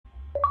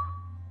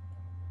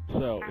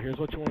So, here's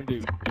what you want to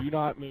do. Do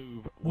not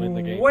move when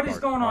the game What starts.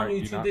 is going on,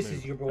 Right? YouTube? This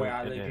is your boy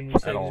iLegend. You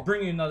said All.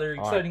 bringing you another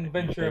exciting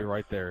adventure. Stay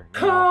right there.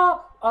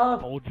 Call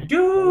of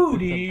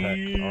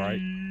Duty. Alright?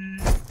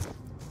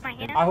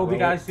 I hope you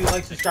guys do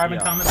like, subscribe,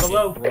 and comment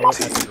below. Team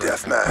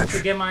deathmatch.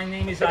 Again, my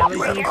name is You have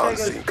iLegend.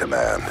 unseen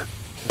command.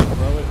 Just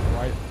throw it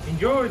right.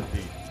 Enjoy.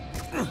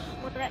 Well,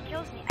 that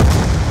kills me.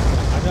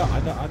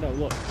 I know.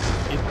 Look,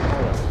 it's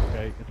part of it,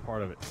 okay? It's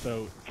part of it.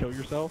 So, kill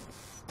yourself.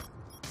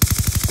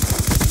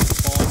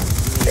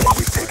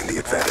 We've taken the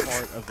advantage.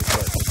 Part of the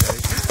glitch, okay?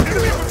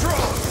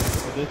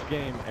 For this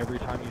game, every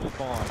time you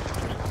spawn, just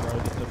throw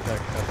the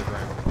subtext at the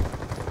ground.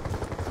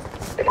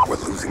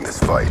 We're losing this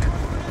fight.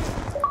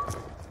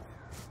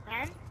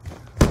 And?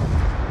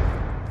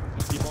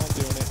 Just keep on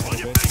doing it, and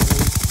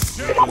eventually...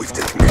 We've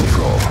taken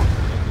control.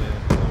 And then,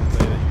 don't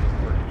say that you can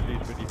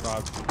purchase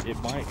 55. It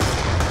might,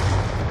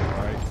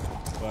 alright?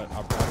 But I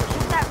promise you...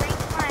 Does that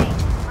rank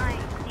my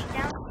thing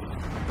down?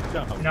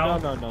 No.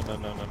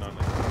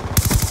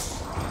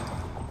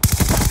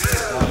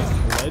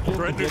 Like,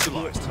 Legends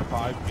get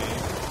 5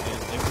 games, and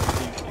it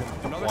receives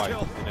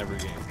twice in every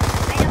game. I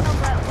don't know,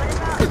 but what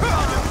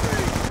about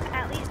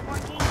at least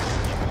one game?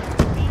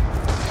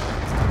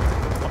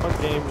 One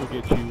game will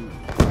get you,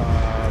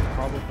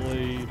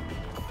 probably...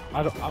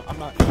 I'm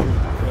not sure,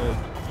 because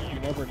you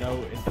never know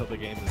until the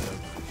game is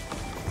over.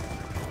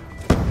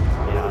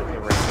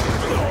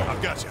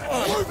 I've got you.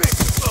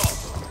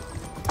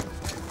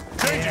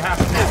 It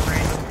happens at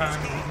random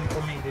times, even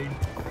for me, dude.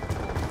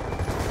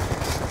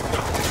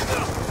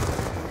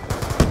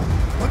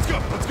 Let's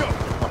go.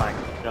 Like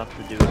stuff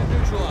to do in the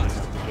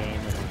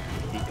game and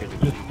secret.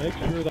 Just make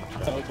sure that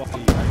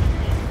nobody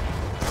actually...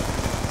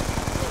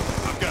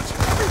 I've got you.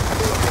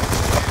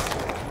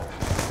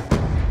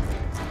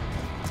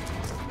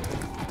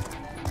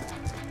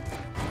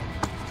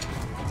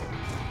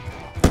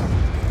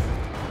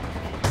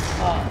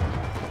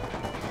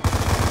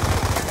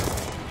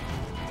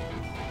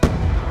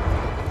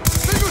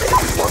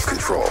 Lost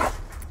control.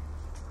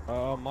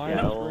 Mine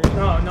Yeah,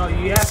 screen... No,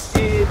 you have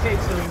to. It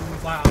takes a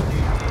while, dude.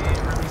 It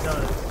really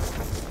does.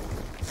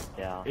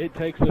 Yeah. It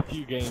takes a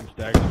few games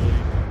to actually...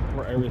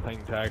 for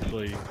everything to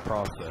actually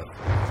process.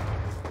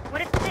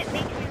 What if it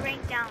makes me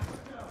rank down?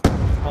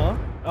 Huh?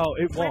 Oh,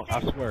 it won't,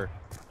 I swear.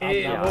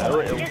 It I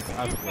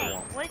Just swear. say,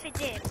 what if it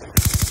did?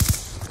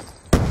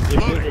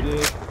 If it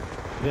did,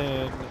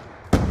 then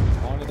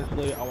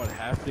honestly, I would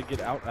have to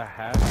get out a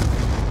hat,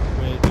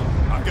 which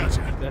I've got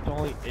you. that's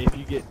only if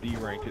you get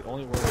D-ranked. It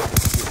only works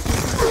if you get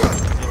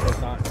D-ranked. It has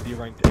not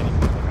D-ranked anyone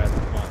the past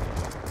month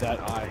that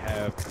I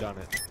have done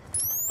it.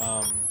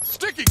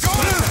 Sticky, go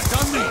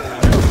on me.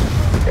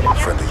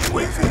 Friendly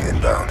UAV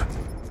inbound.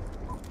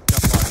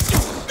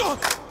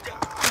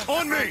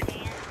 On me.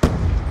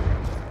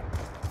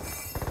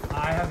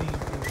 I have a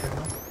YouTube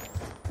channel.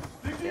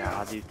 Yeah,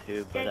 I do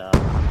too, but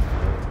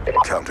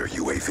Counter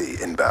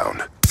UAV inbound.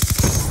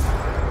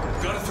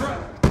 Got a threat.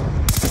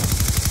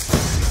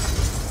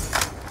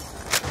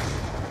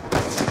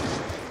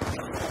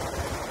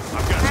 I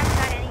haven't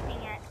got anything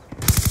yet.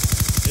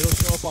 It'll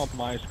show up on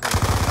my screen.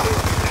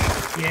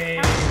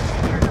 Yeah,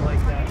 kind of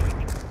like that.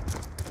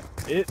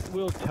 It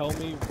will tell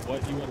me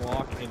what you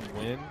unlock and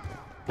when,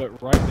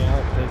 but right now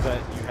it says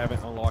that you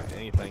haven't unlocked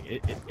anything.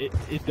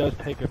 It does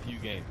take a few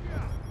games.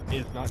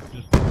 It's not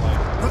just like...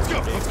 Let's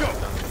go.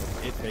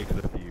 It takes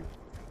a few.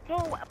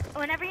 Well,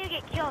 whenever you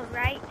get killed,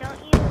 right? Don't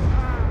you?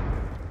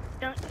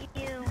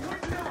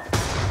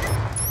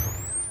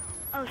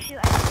 Oh shoot!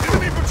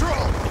 Enemy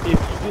patrol. If you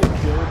get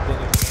killed, then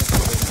it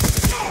cancels.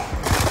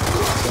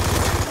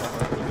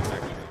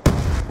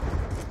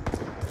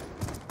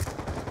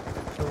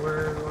 So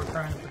we're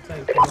trying to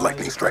protect.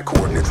 Lightning strike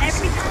coordinates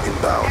received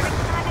inbound. Every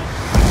time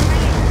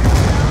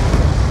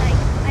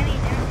I get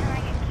killed,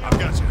 I've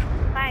got you.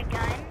 by a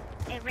gun,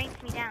 it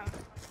ranks me down.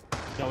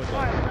 No, it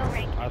Or it doesn't. will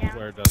rank me I down.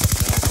 swear it doesn't.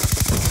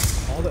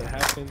 No. All that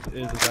happens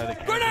is that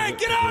it Grenade,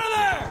 get out of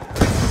there!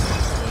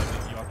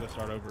 And you have to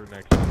start over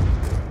next time.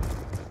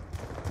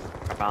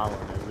 Colin,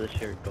 is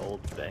this your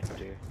gold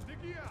vector?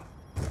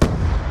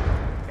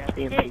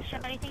 Did it show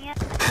anything yet?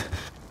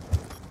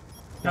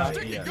 No,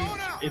 Yeah.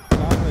 It's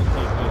not going to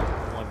take just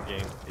one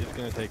game. It's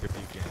going to take a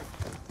few games.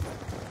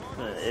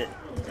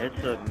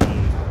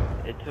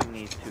 It took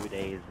me 2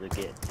 days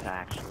to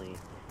actually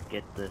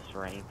get this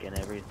rank and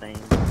everything.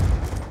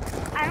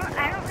 I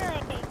don't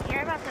really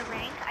care about the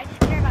rank. I just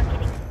care about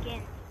getting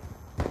skins.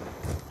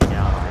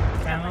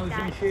 Yeah, camos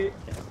and shit.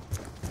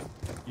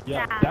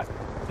 Yeah,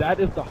 that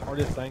is the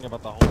hardest thing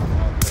about the whole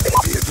process.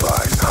 Be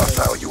advised,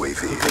 hostile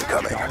UAV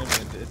incoming.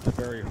 Diamond, it's a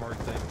very hard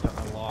thing to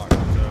unlock, so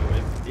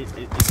it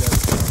does.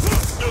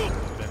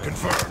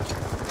 Confirmed.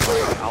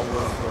 I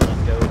was going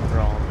to go for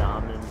all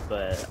diamonds,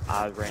 but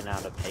I ran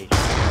out of patience.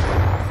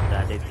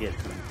 I did get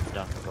some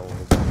stuff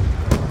gold.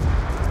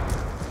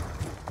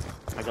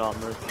 I got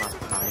most of my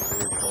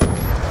snipers gold.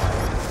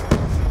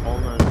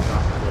 Almost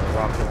got the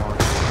rocket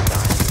launcher,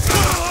 diamond,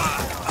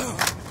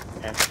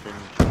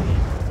 SMG,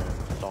 and an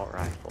assault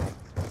rifle.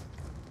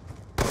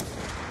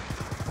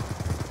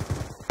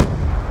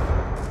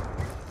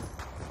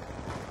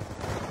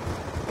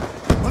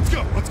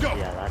 go, let's go.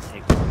 Yeah, that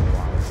takes a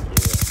while to do it.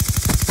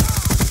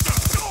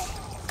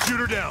 Shoot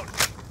her down.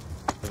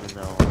 Even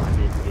though I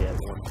did get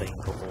one thing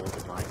gold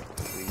in like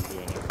 3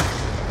 games.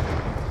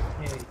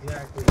 Yeah,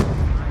 exactly.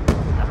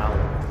 How?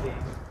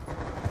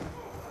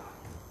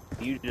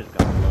 You just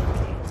got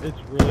lucky.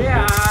 It's really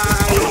Yeah.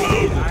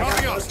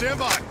 Copy on, stand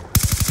by.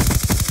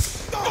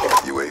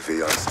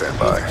 UAV on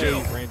standby. a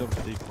random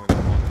sequence,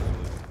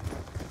 honestly.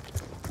 Is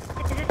this the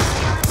only way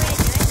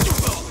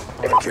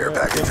to do it? Care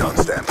package on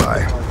standby.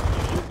 You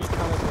should be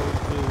kind of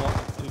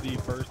close to the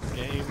first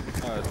game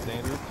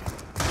standards.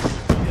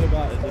 You hit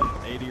about at least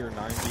 80 or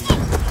 90. End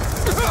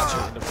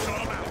up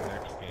winning the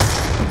next game.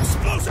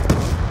 Explosive.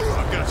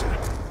 I've got you.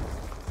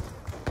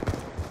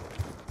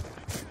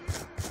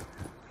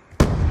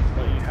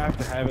 But you have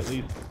to have at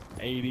least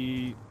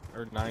 80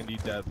 or 90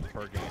 deaths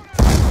per game.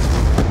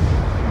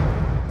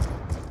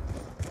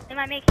 Am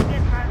I making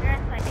good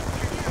progress? Like,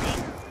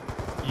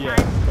 Yeah,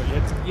 but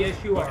Yes,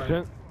 you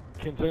are.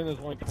 considering there's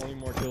only 20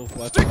 more kills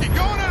left, Sticky, going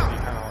it's out.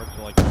 kind of hard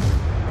to like. You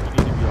need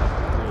to be like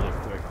really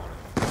quick on it.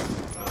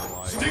 So,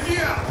 like, Sticky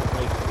out.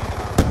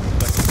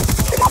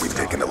 We've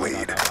taken the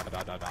lead.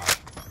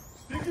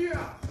 Sticky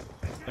out.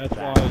 That's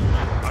why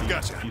I've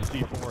got you.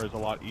 C4 is a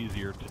lot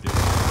easier to do.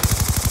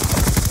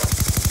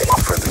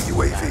 Friendly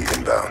UAV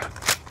inbound.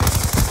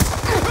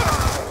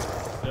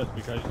 Just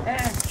because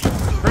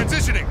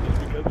Transitioning.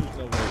 there's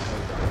no way to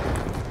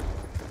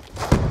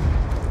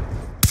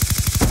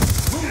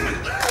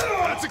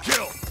That's a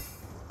kill.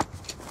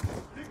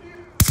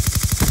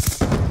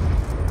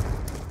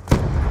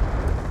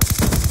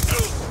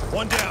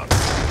 One down.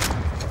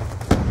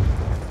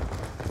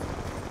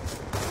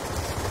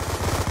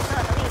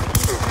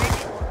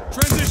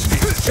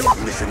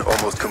 Transitioning. Mission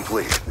almost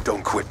complete.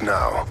 Don't quit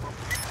now.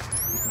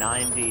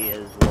 90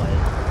 is what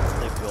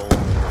the goal is.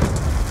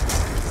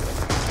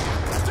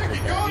 Sticky,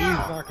 He's going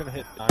out. not gonna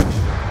hit 90.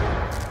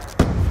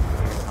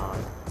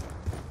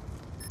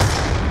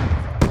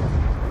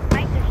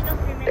 Right, there's still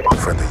 3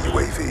 minutes. Friendly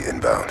UAV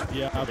inbound.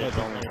 Yeah, but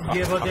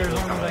Yeah, but there's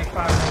only like 5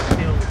 more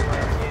kills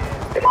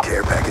left. Yeah.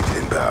 Care package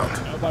inbound.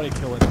 nobody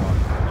killing anybody.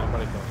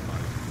 Nobody killing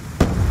anybody.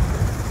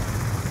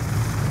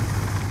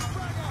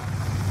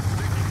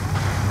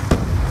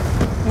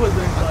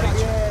 Woodland's like,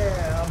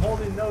 yeah, I'm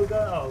holding no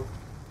go.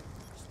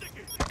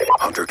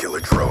 Hunter-killer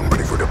drone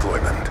ready for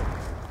deployment.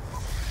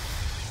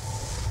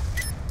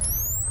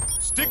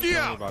 Sticky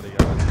out. Anybody,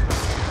 guys.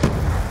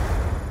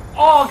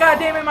 Oh, god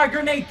damn it, my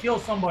grenade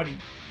killed somebody.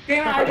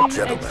 Damn it, I didn't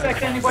Gentlemen,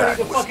 expect anybody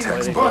to that was fucking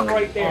textbook. run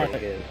right there.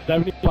 Alright,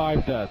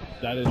 75 deaths.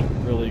 That is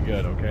really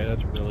good, okay?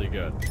 That's really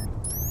good.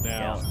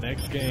 Now,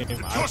 next game, I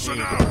think it's really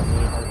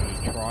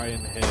hard to try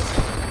and hit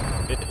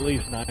at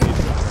least 90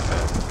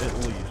 deaths, at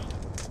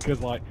least.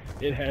 Because, like,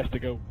 it has to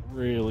go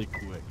really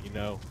quick, you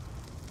know?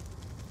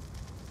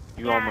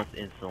 You almost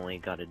instantly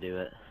got to do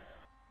it.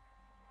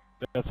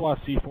 That's why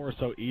C4 is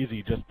so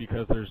easy, just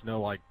because there's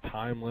no, like,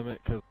 time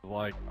limit, because,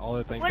 like, all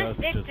the thing What does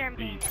does is just Victor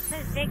mean? beat. It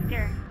says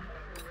Victor.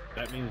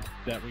 That means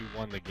that we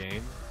won the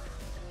game.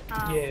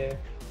 Yeah.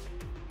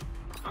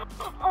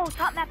 Oh,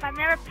 top map. I've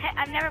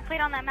never played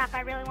on that map.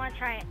 I really want to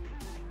try it.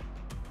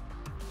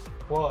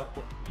 What?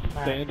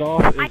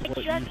 Standoff I is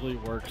what just- usually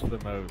works the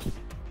most.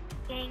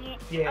 Dang it.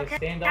 Yeah, Okay,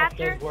 standoff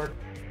does work.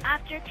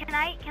 After, can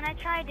I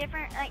try a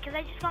different, like, cause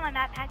I just got my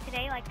map pack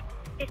today, like,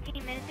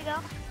 15 minutes ago,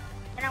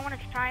 and I want to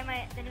try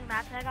the new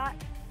map that I got.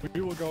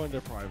 We will go into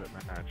private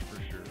match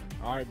for sure.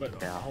 Alright,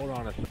 but hold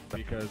on a second,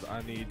 because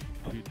I need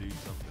to do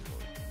something.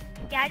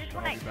 Yeah, I just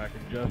want I'll be to, back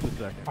in just a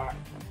second. Alright.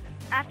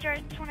 after I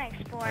just want to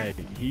explore. Hey,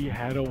 he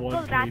had a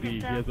Close that 180, he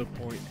stuff. has a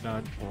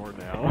 .94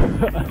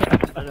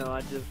 now. I know,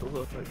 I just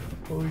looked like,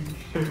 Holy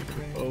shit,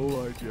 man. Oh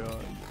my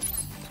god.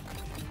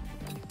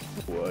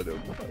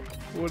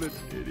 What an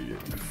idiot.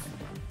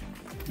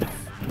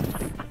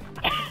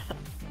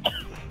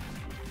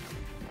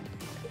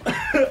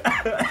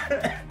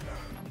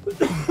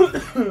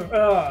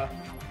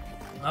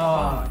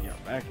 Yeah,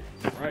 back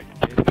right.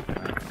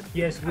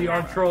 Yes, we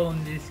are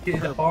trolling this kid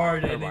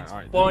hard, and it's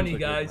Alright, funny, this is a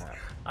good guys. map.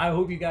 I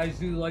hope you guys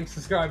do like,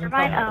 subscribe, and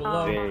Right, comment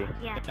below. very,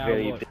 yeah.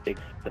 very look. big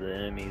for the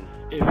enemies.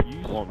 If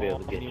you Won't be able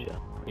to spawn get you.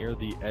 near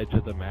the edge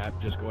of the map,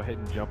 just go ahead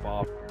and jump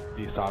off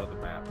the side of the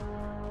map.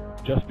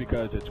 Just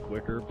because it's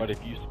quicker, but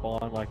if you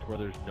spawn like where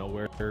there's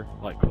nowhere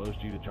like close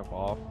to you to jump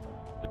off,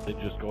 then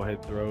just go ahead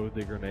and throw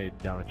the grenade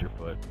down at your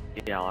foot.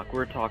 Yeah, like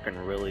we're talking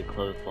really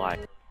close, like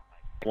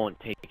won't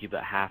take you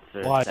but half a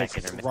Like,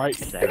 second or maybe right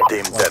a second.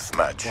 Team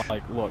deathmatch.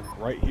 Like, look,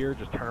 right here,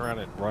 just turn around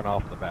and run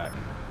off the back.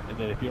 And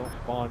then if you don't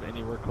spawn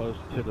anywhere close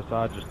to the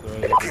side, just throw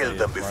the Kill grenade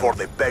them before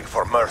they beg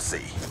for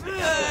mercy.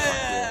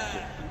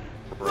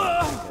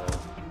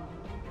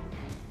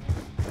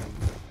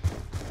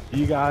 Do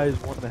you guys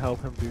want to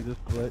help him do this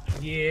glitch?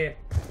 Yeah.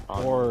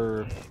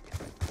 Or...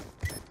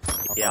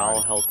 Yeah,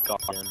 I'll help God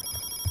him.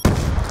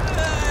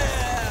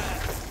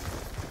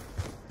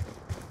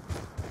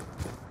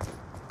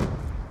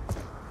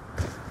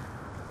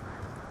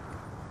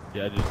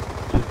 Yeah, just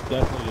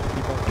definitely just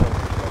keep on killing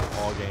yourself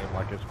all game,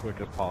 like as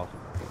quick as possible.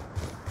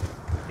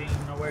 Didn't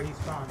even know where he's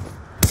from.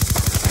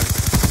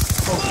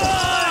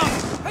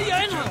 Hey,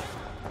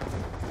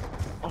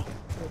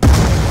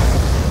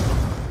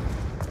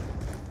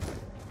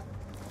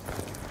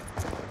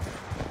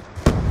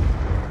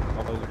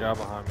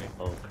 guy behind me.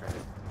 Oh crap.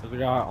 There's a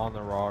guy on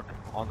the rock,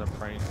 on the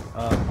plane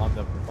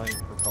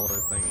propeller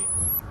thingy.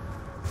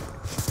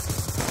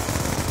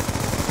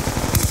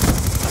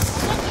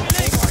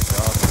 Oh my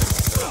god.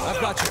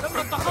 I've got you.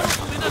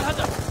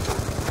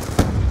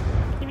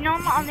 Even though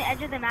I'm on the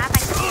edge of the map, I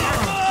can see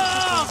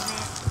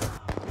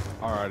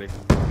Alrighty. it.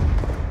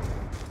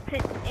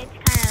 It's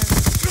kind of...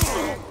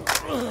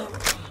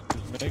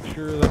 Just make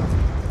sure that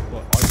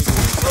what all you do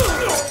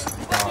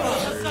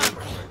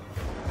is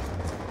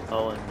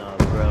Oh, and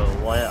bro,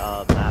 what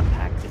map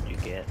pack did you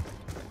get?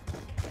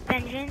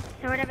 Vengeance,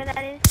 or whatever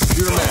that is.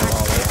 Shoot him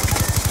out.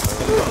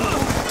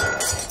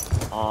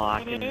 Oh,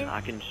 I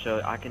can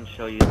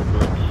show you the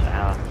glitch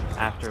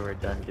after we're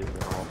done doing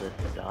all this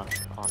stuff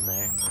on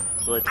there.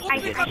 Glitch I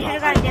to should get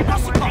have got a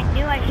different one. I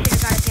knew I should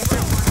have got a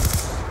different one.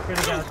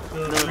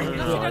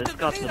 No, it's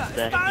got the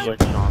best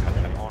glitch on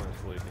there.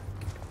 honestly.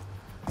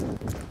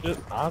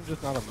 I'm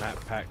just not a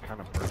map pack kind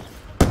of person.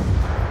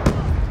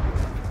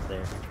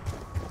 There.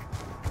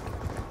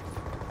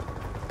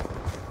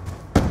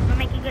 We're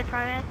making good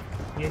progress.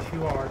 Yes,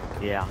 you are.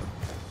 Yeah,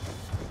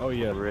 Oh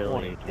yeah,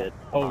 really 20. good.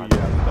 Oh yeah,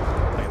 that's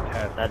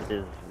fantastic. That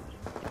is,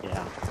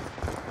 yeah,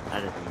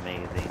 that is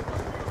amazing.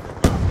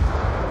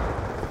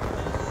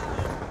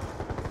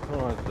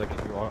 Hold on a second,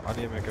 I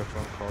need to make a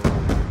phone call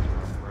really quick to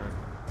my friend.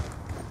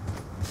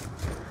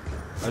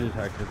 I just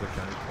hacked his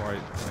account. He's probably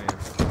saying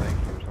thank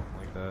you or something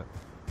like that.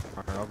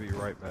 Alright, I'll be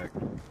right back.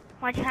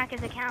 Why'd you hack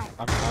his account?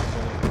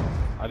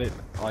 I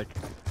didn't, like,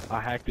 I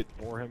hacked it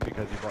for him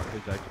because he brought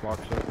his Xbox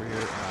over here,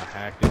 and I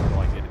hacked it to,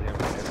 like, get him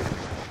everything.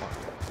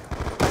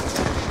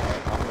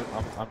 Alright,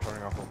 I'm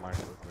turning off my mic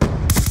real quick.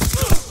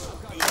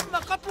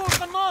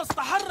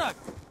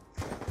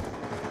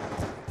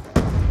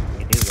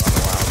 It is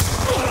unallowed.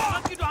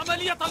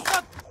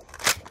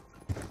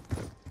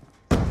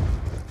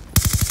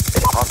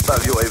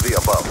 Hostile UAV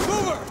above.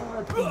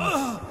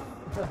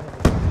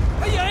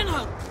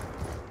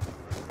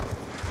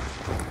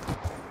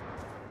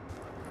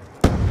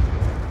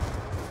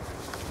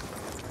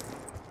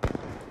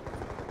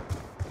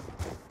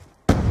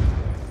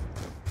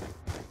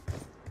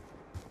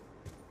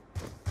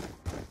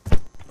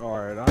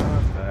 Alright,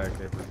 I'm back,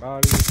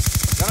 everybody.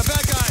 Got a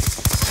bad guy.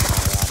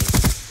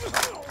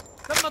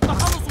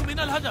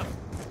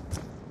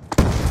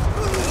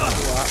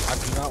 I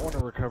do not want to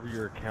recover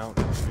your account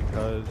just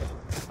because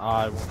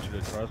I want you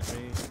to trust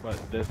me, but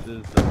this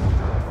is the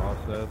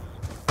process.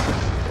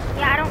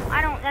 Yeah,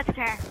 I don't, that's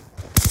fair.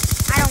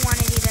 I don't want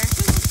it either.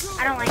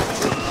 I don't like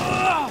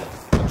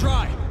it.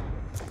 Try.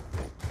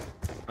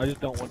 I just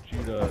don't want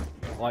you to,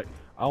 like,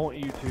 I want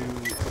you to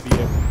be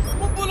able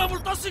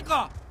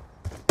to.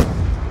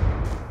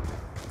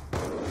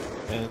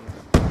 And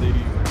the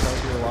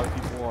recovery, a lot of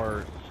people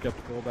are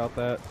skeptical about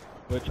that,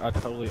 which I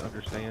totally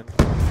understand.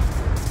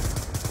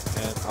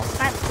 And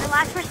The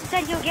last person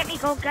said he'll get me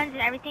gold guns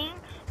and everything,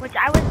 which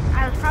I was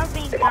probably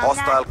being dumb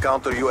Hostile that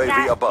counter UAV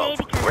day above.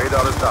 because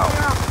Radar is we down.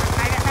 were all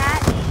private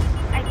match,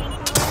 I think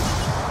we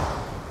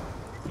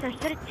were. So he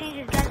could have changed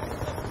his guns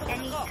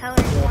any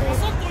color he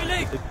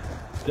wanted.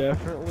 it's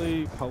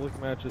definitely public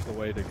match is the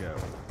way to go.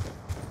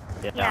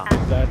 Yeah,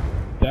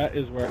 That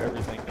is where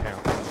everything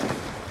counts.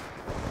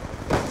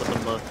 but the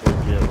most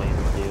legit way to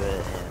do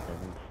it,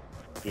 and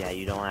yeah,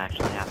 you don't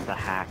actually have to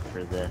hack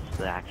for this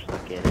to actually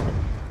get it.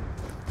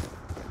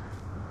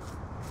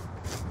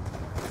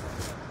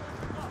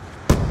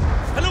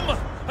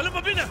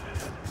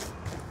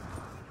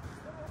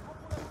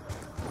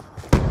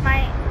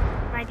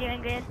 Am I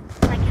doing good?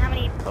 Like how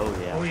many? Oh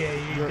yeah. Oh yeah,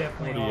 you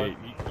definitely are.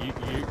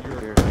 48.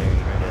 You're very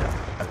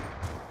good.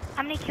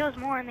 How many kills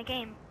more in the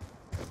game?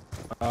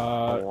 A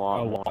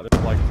lot.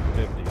 It's like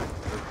 50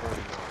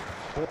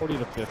 or 40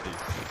 to 50.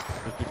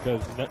 Just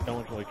because no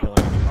one's really killing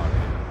anybody,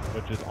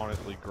 which is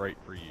honestly great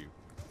for you.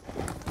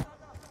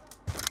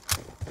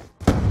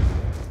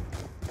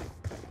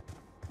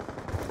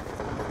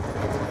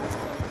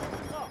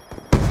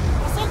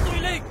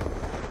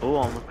 Oh,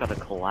 almost got a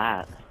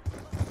collat.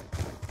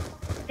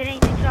 Did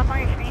anything show up on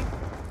your screen?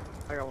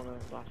 I got one of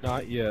those last.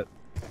 Not yet.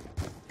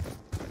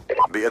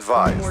 Be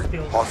advised.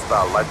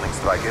 Hostile lightning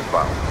strike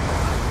inbound.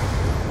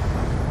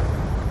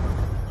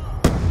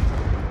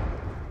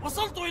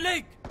 وصلت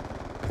إليك.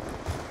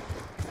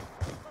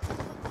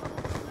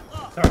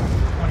 Sorry,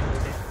 20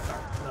 minutes.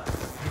 Sorry, look,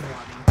 you know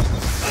what I mean.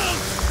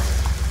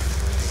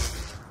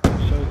 If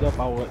it shows up,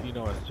 I'll let you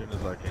know as soon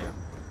as I can.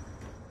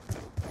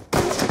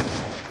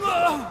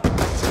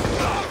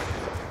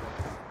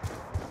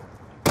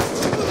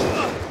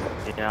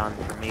 Yeah, and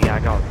for me, I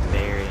got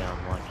very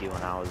unlucky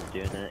when I was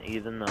doing it.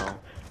 Even though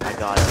I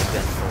got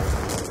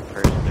invincible the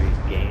first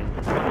 3 games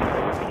with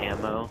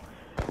camo,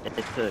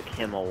 it took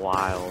him a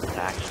while to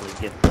actually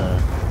get the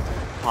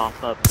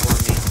pop-up for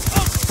me,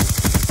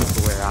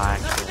 to where I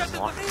actually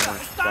unlocked more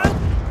stuff.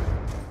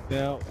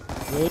 Now,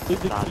 really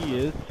the key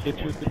is, get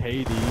your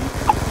KD,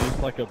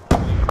 it's like a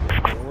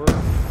 .4,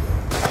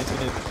 and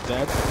then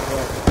that's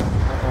what,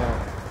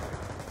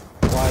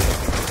 like,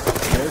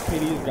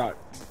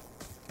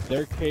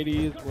 their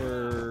KDs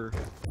were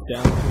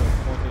down to a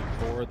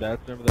 .4,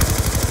 that's never the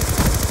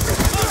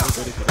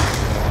everybody could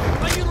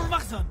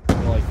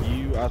like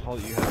you, I saw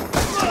that you had.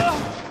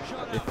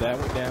 If that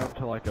went down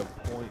to like a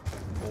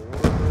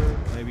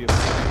 0.4, maybe a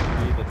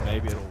 0.3, then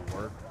maybe it'll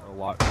work a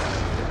lot better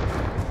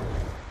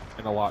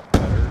and a lot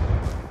better.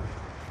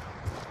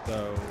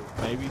 So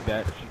maybe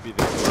that should be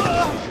the case. Get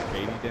your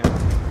KD down,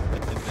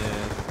 and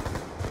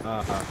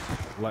then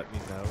let me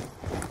know.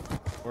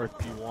 Or if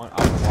you want,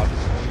 I'll watch it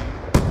for you.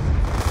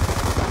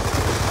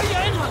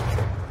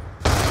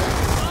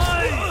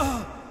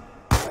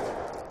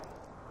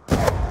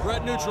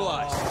 Threat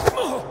neutralized.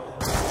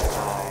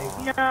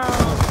 No.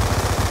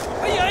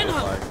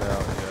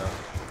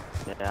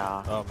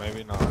 Yeah. Oh,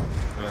 maybe not.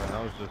 Yeah,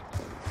 that was just.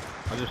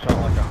 I just shot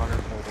like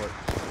 100 more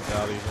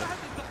without even.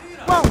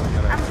 Whoa!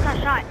 I almost got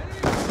shot.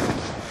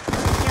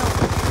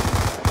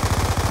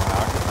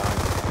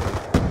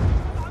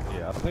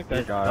 Yeah, I think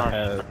that guy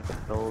has. I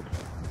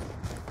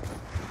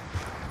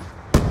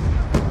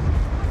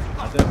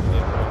definitely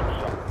have a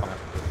shot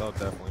after this. That'll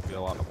definitely be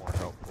a lot more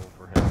helpful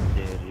for him.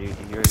 Dude,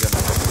 you're gonna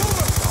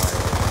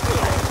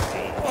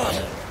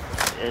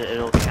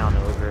it'll count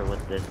over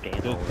with this game.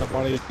 Did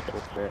somebody...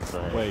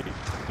 but... Wait,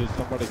 did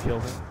somebody kill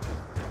him?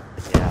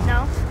 Yeah.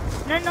 No,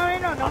 one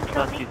I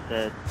killed me.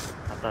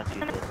 I thought you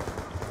said.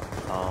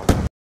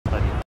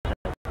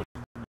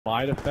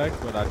 Might affect,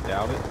 but I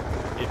doubt it.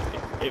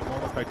 It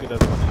won't affect it as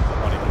much as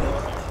somebody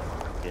kills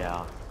you.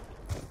 Yeah.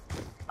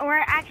 Or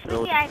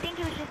actually, I think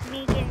it was just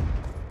me getting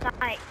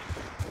sniped.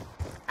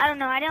 I don't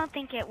know, I don't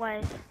think it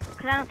was.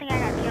 Because I don't think I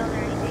got killed or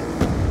anything.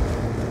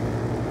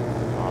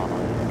 Oh,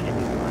 can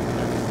you find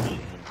that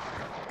machine?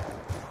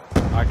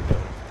 I can do it.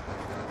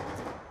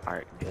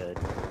 Alright, good.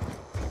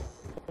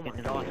 Oh my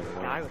god, this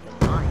guy with a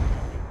knife.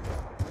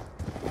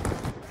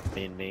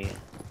 Me and me.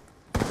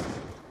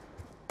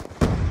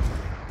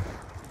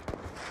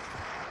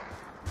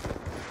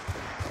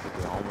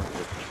 We almost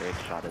just straight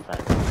shot at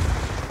that.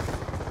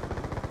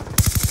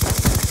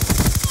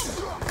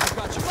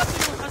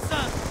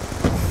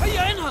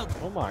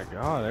 Oh my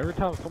god, every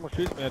time someone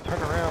shoots me, I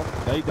turn around,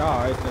 they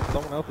die, and then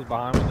someone else is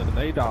behind me, and then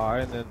they die,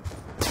 and then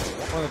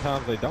one of the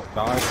times they don't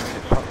die, and they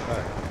get shot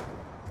back.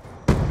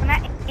 I'm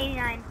at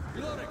 89.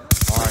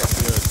 Alright,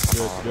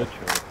 good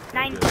choice.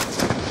 90.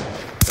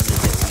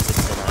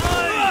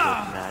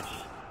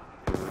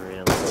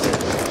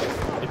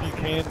 If you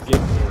can, get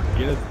more.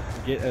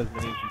 Get as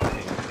many as you can.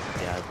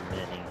 Yeah, as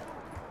many.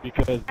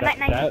 Because I'm at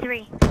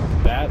 93.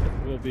 that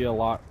will be a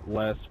lot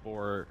less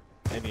for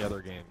any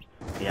other games.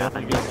 Yeah,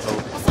 I just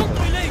hope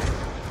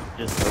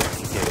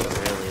you get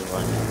really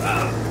lucky.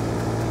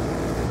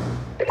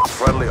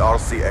 Friendly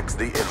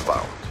RCXD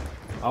inbound.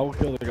 I will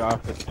kill the guy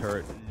off this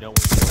turret. No one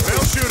can.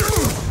 Fail shooter!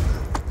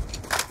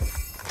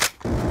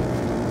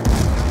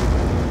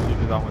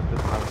 Because I went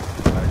this time.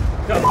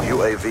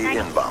 UAV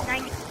inbound.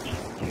 90.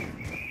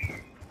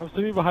 I'm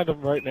sitting behind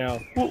him right now.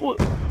 Look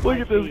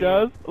at this,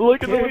 guys.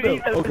 Look at the window.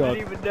 Oh god.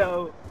 Didn't even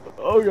know.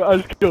 Oh god, I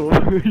just killed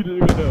him. He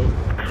didn't even know.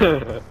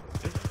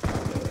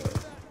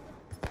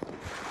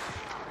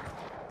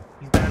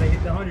 He's about to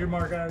hit the 100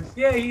 mark, guys.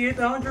 Yeah, he hit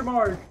the 100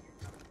 mark.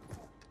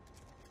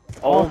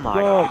 Oh my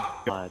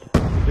god.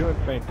 You're doing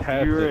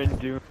fantastic. You're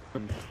doing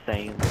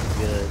insanely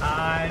good.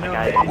 I know.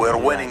 Like, We're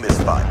winning this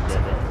fight.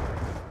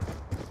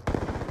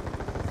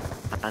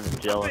 I'm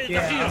jealous.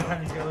 Yeah, I'm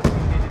kind of jealous you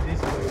did it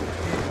this way.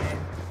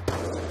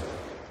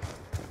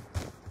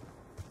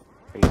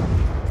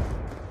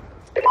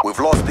 We've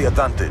lost the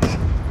advantage.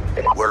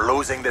 We're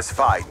losing this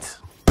fight.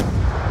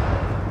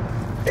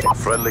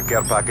 Friendly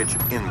care package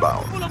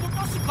inbound.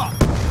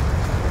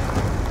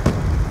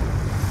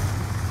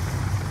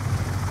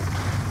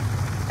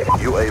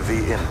 UAV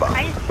inbound.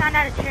 I just found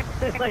out a trick.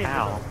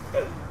 Ow.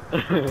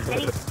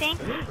 Anything?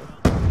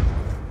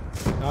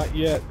 Not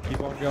yet.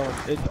 Keep on going.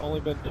 It's only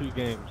been 2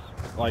 games.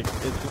 Like,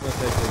 it's gonna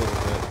take a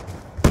little bit.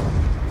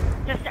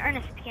 Just to earn a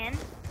skin?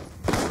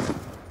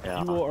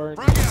 Yeah. You will earn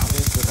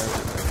skins and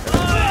everything.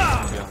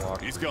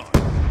 He's gone.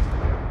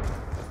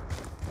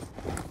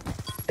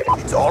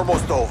 It's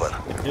almost over.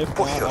 If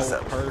Push not, I will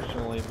yourself.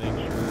 personally make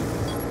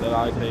sure that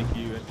I take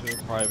you into a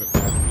private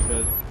match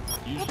because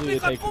usually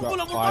it takes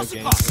about 5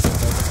 games when it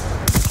doesn't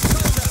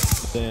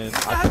work. Then I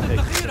can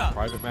take you to a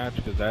private match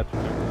because that's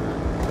whenever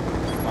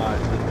my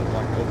system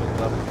like opens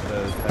up and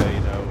says, hey,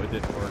 no, it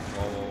didn't work,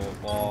 blah, blah, blah,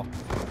 blah,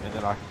 and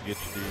then I can get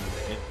you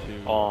into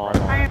a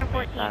private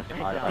match.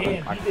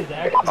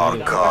 114. Our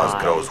cause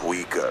grows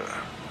weaker.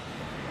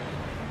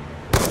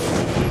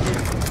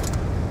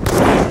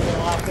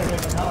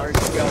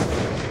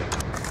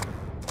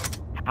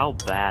 How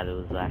bad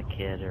was that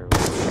kid or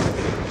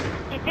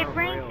If it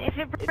brings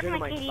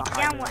my KD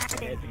down, what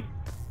happens?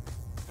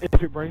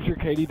 If it brings your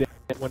KD down,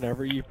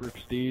 whenever you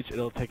prestige,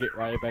 it'll take it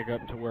right back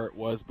up to where it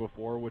was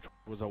before, which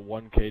was a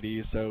 1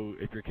 KD, so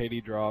if your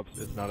KD drops,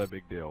 it's not a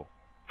big deal.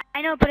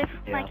 I know, but if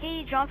my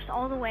KD drops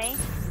all the way,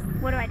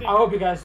 what do I do? I hope you guys